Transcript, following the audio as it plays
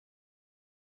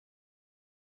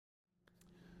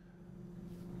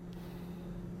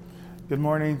Good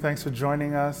morning. Thanks for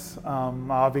joining us.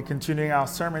 I'll be continuing our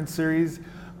sermon series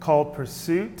called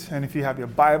Pursuit. And if you have your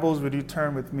Bibles, would you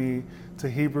turn with me to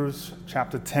Hebrews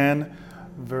chapter 10,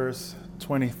 verse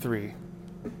 23.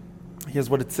 Here's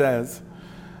what it says.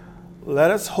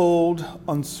 Let us hold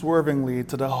unswervingly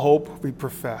to the hope we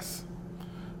profess,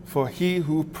 for he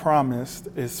who promised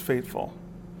is faithful.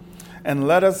 And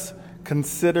let us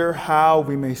consider how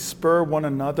we may spur one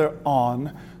another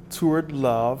on toward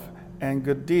love and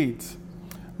good deeds,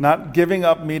 not giving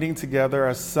up meeting together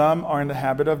as some are in the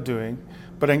habit of doing,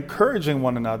 but encouraging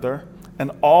one another, and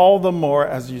all the more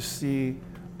as you see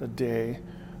the day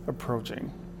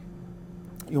approaching.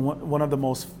 One of the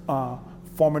most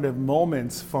formative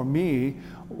moments for me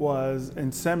was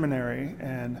in seminary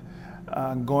and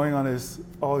going on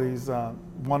all these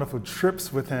wonderful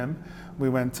trips with him. We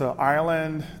went to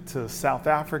Ireland, to South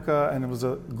Africa, and it was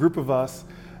a group of us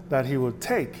that he would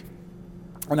take.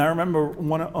 And I remember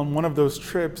on one of those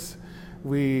trips,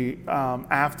 we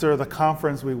after the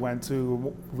conference we went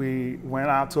to, we went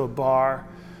out to a bar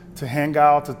to hang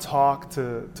out, to talk,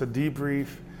 to debrief.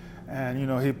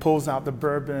 And, he pulls out the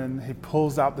bourbon, he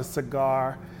pulls out the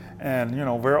cigar, and,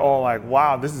 we're all like,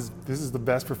 wow, this is the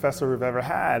best professor we've ever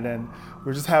had. And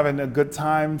we're just having a good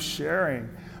time sharing.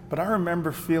 But I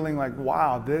remember feeling like,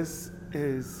 wow, this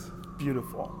is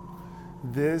beautiful.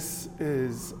 This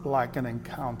is like an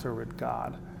encounter with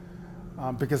God.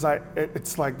 Because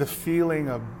it's like the feeling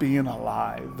of being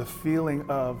alive, the feeling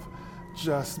of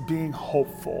just being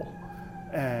hopeful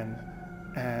and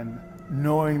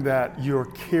knowing that you're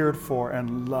cared for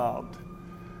and loved.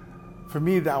 For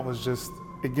me, that was just,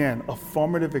 again, a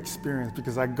formative experience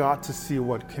because I got to see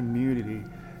what community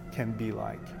can be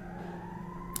like.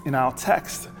 In our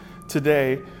text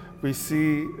today, we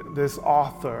see this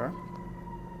author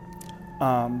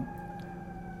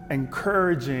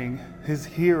encouraging his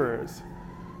hearers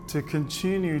to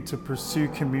continue to pursue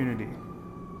community,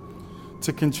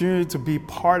 to continue to be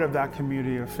part of that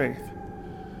community of faith.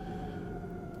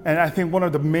 And I think one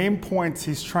of the main points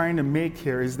he's trying to make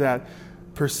here is that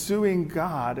pursuing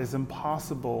God is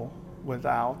impossible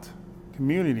without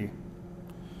community.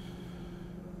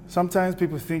 Sometimes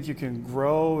people think you can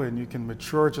grow and you can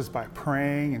mature just by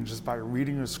praying and just by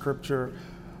reading your scripture,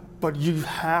 but you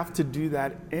have to do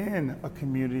that in a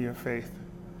community of faith.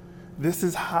 This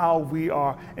is how we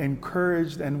are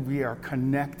encouraged and we are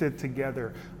connected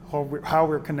together, how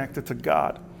we're connected to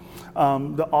God.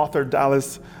 The author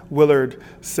Dallas Willard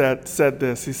said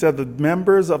this. He said, the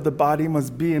members of the body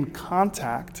must be in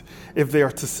contact if they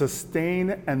are to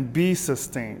sustain and be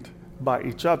sustained by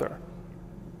each other.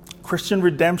 Christian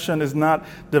redemption is not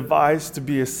devised to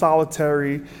be a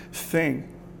solitary thing,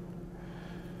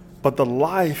 but the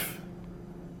life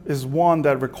is one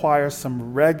that requires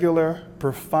some regular,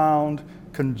 profound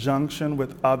conjunction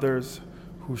with others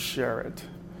who share it.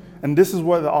 And this is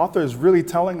what the author is really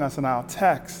telling us in our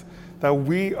text, that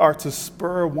we are to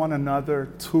spur one another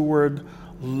toward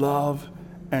love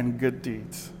and good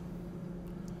deeds.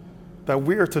 That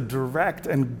we are to direct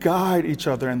and guide each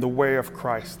other in the way of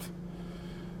Christ.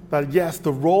 That yes,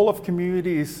 the role of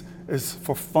community is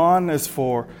for fun, is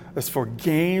for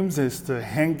games, is to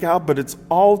hang out, but it's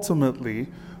ultimately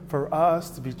for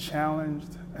us to be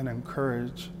challenged and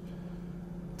encouraged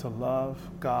to love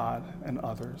God and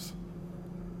others.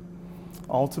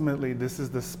 Ultimately, this is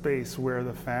the space where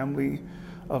the family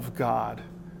of God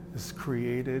is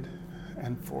created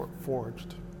and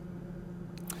forged.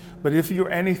 But if you're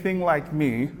anything like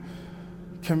me,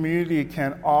 community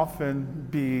can often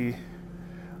be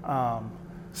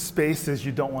spaces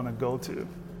you don't want to go to.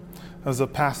 There's a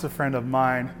pastor friend of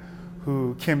mine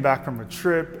who came back from a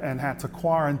trip and had to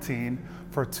quarantine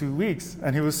for 2 weeks.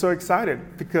 And he was so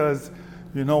excited because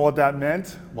you know what that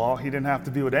meant? Well, he didn't have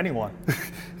to be with anyone.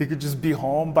 He could just be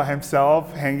home by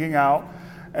himself, hanging out,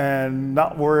 and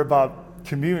not worry about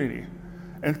community.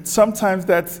 And sometimes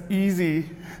that's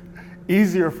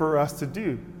easier for us to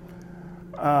do.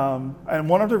 And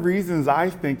one of the reasons I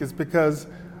think is because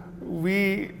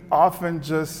we often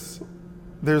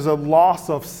there's a loss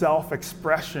of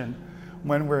self-expression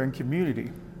when we're in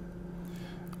community.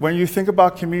 When you think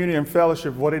about community and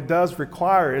fellowship, what it does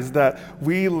require is that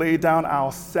we lay down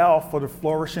ourselves for the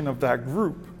flourishing of that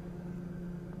group.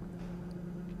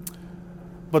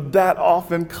 But that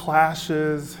often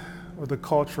clashes with the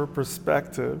cultural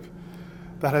perspective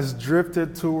that has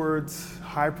drifted towards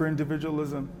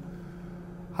hyper-individualism,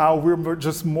 how we're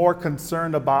just more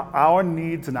concerned about our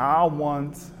needs and our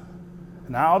wants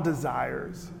and our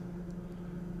desires.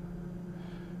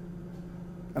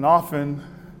 And often,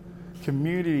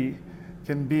 community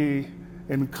can be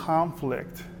in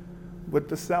conflict with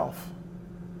the self.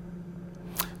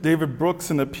 David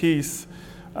Brooks, in a piece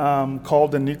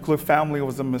called "The Nuclear Family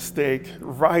Was a Mistake,"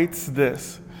 writes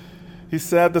this. He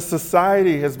said, "The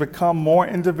society has become more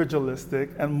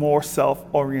individualistic and more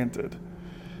self-oriented.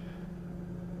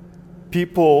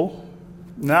 People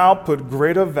now put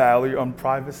greater value on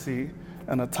privacy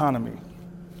and autonomy.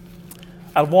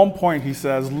 At one point," he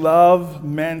says, "love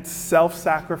meant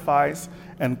self-sacrifice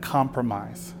and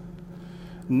compromise.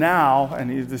 Now," and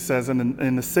he says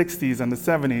in the 60s and the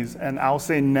 70s, and I'll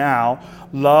say now,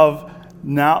 love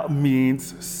now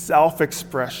means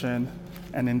self-expression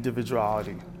and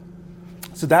individuality.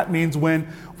 So that means when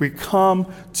we come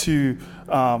to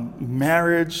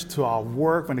marriage, to our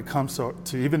work, when it comes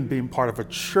to even being part of a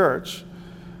church,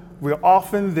 we're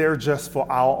often there just for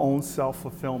our own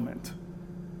self-fulfillment.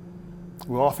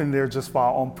 We're often there just for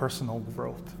our own personal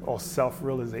growth or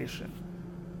self-realization.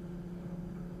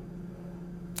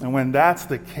 And when that's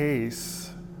the case,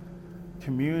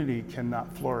 community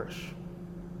cannot flourish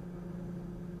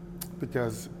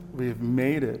because we've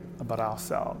made it about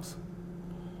ourselves.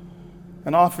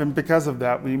 And often because of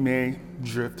that, we may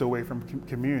drift away from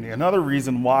community. Another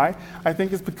reason why, I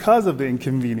think, is because of the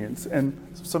inconvenience. And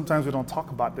sometimes we don't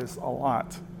talk about this a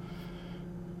lot.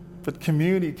 But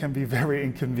community can be very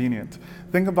inconvenient.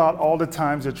 Think about all the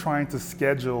times you're trying to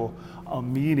schedule a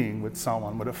meeting with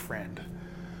someone, with a friend.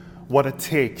 What it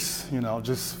takes,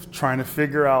 just trying to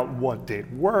figure out what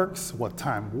date works, what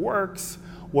time works,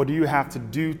 what do you have to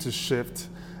do to shift,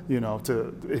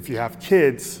 if you have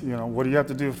kids, what do you have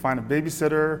to do to find a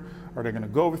babysitter? Are they going to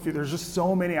go with you? There's just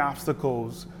so many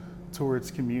obstacles towards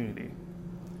community.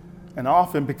 And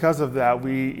often because of that,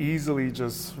 we easily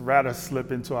just rather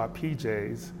slip into our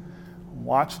PJs,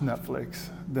 watch Netflix,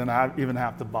 than even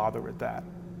have to bother with that.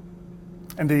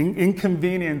 And the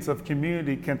inconvenience of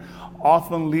community can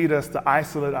often lead us to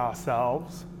isolate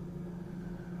ourselves,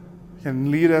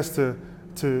 can lead us to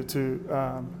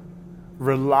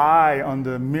rely on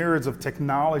the myriads of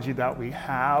technology that we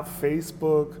have,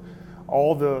 Facebook,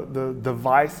 all the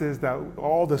devices,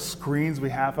 all the screens we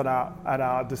have at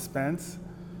our dispense.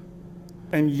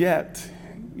 And yet,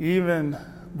 even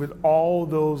with all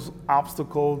those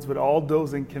obstacles, with all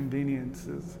those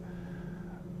inconveniences,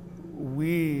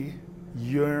 we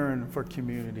yearn for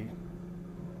community.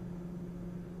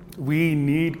 We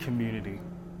need community.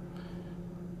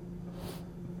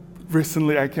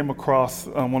 Recently, I came across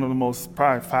one of the most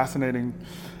probably fascinating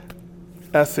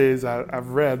essays I've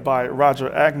read by Roger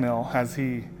Agnell as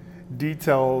he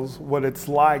details what it's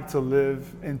like to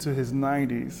live into his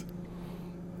 90s.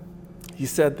 He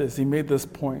said this, he made this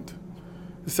point.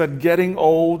 He said, "Getting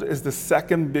old is the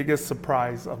second biggest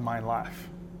surprise of my life.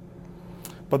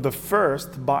 But the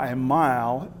first, by a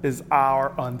mile, is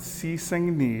our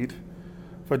unceasing need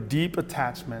for deep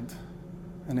attachment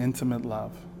and intimate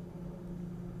love."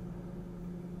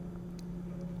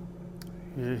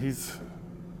 He's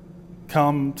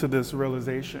come to this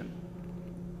realization,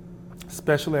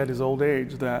 especially at his old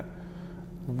age, that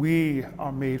we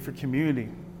are made for community,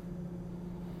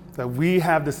 that we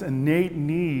have this innate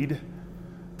need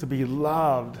to be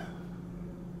loved,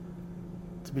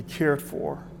 to be cared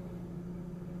for.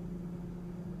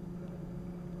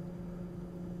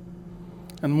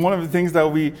 And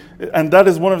that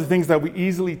is one of the things that we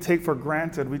easily take for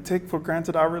granted. We take for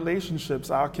granted our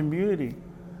relationships, our community.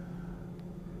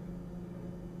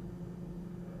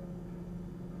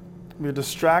 We're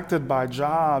distracted by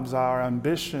jobs, our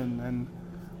ambition, and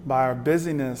by our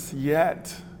busyness,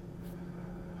 yet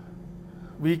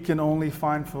we can only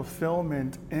find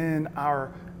fulfillment in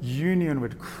our union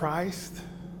with Christ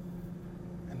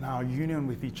and our union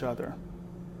with each other.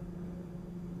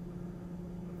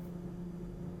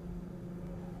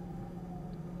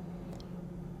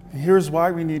 And here's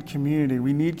why we need community.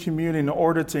 We need community in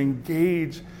order to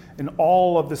engage in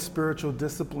all of the spiritual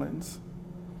disciplines.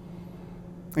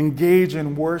 Engage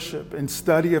in worship, in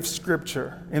study of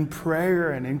Scripture, in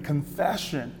prayer and in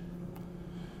confession,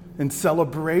 in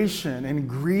celebration, in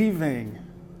grieving,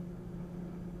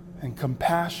 in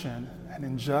compassion, and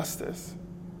in justice.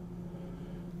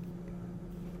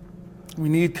 We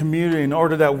need community in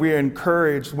order that we're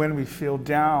encouraged when we feel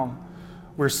down,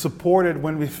 we're supported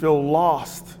when we feel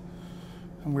lost,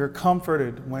 and we're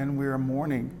comforted when we're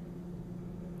mourning.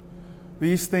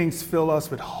 These things fill us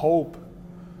with hope,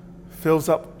 fills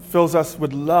us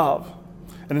with love,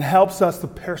 and it helps us to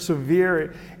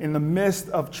persevere in the midst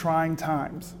of trying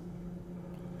times.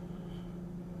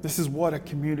 This is what a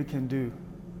community can do.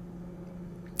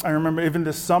 I remember even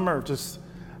this summer, just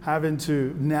having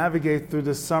to navigate through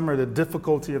this summer, the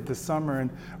difficulty of this summer, and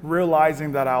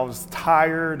realizing that I was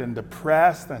tired and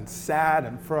depressed and sad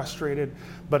and frustrated,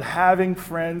 but having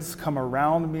friends come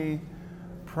around me,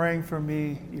 praying for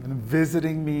me, even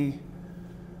visiting me.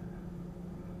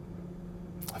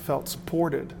 I felt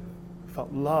supported,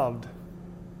 felt loved,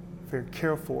 very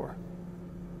cared for.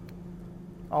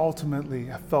 Ultimately,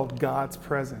 I felt God's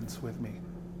presence with me.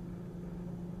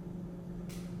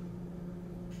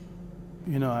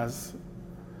 You know, as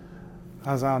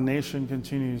our nation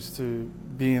continues to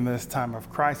be in this time of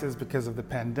crisis because of the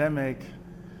pandemic,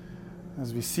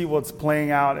 as we see what's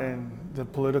playing out in the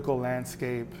political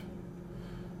landscape,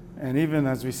 and even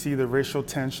as we see the racial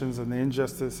tensions and the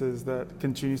injustices that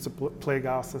continues to plague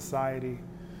our society,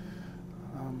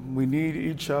 we need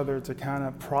each other to kind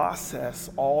of process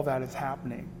all that is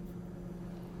happening.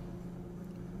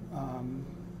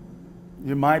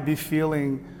 You might be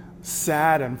feeling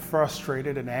sad and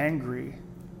frustrated and angry,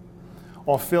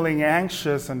 or feeling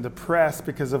anxious and depressed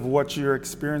because of what you're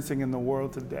experiencing in the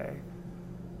world today.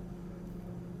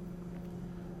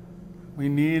 We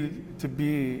need to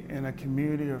be in a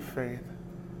community of faith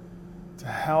to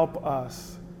help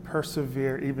us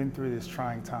persevere even through these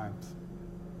trying times.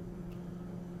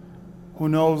 Who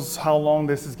knows how long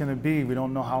this is going to be? We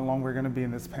don't know how long we're going to be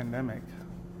in this pandemic.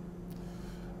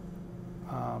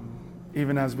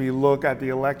 Even as we look at the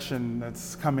election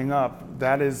that's coming up,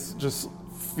 that is just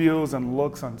feels and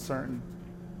looks uncertain.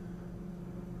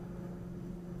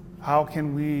 How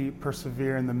can we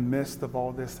persevere in the midst of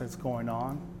all this that's going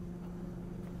on?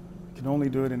 We can only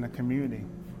do it in a community.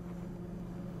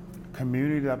 A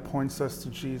community that points us to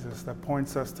Jesus, that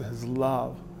points us to his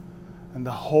love and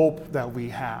the hope that we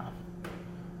have.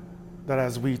 That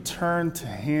as we turn to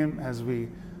him, as we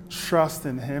trust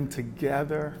in him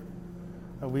together,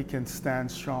 that we can stand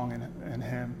strong in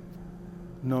him,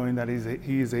 knowing that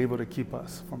he is able to keep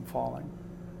us from falling.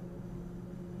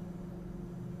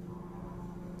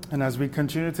 And as we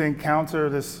continue to encounter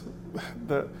this,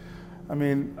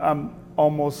 I'm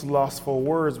almost lost for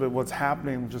words with what's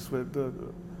happening just with the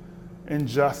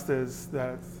injustice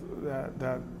that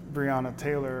Breonna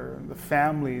Taylor and the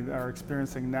family are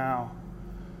experiencing now.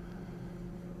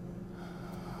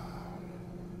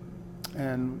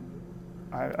 And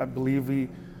I believe we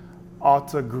ought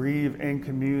to grieve in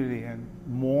community and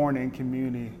mourn in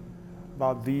community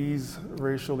about these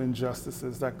racial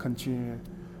injustices that continue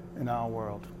in our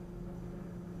world.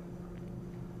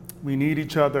 We need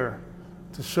each other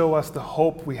to show us the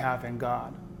hope we have in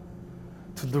God,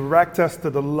 to direct us to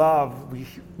the love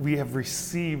we have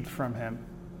received from him,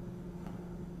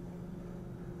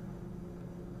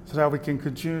 so that we can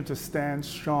continue to stand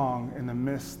strong in the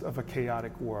midst of a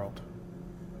chaotic world.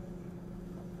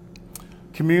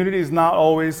 Community is not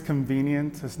always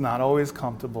convenient, it's not always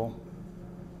comfortable,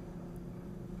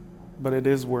 but it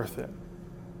is worth it.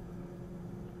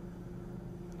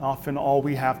 Often all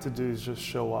we have to do is just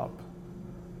show up.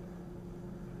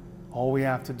 All we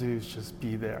have to do is just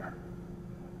be there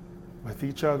with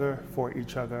each other, for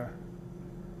each other,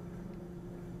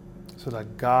 so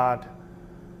that God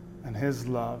and his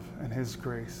love and his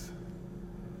grace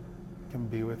can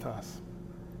be with us.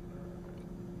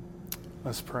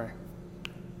 Let's pray.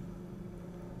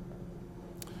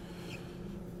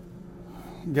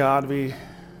 God, we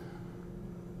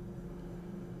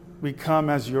come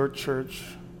as your church,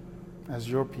 as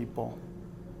your people.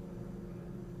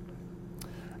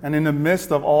 And in the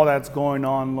midst of all that's going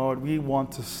on, Lord, we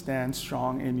want to stand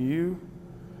strong in you.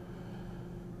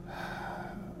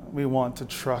 We want to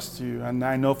trust you. And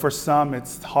I know for some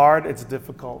it's hard, it's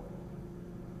difficult.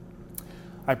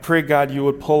 I pray, God, you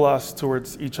would pull us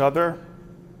towards each other,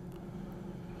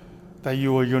 that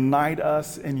you will unite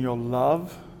us in your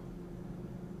love,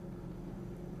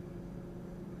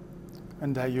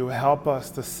 and that you help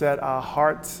us to set our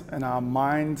hearts and our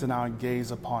minds and our gaze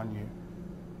upon you.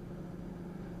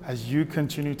 As you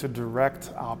continue to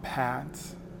direct our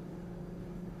paths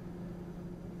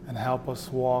and help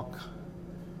us walk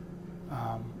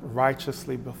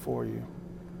righteously before you.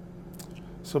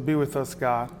 So be with us,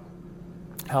 God.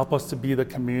 Help us to be the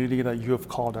community that you have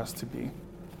called us to be.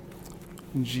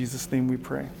 In Jesus' name we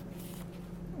pray.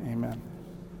 Amen.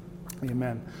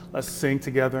 Amen. Let's sing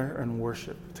together and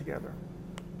worship together.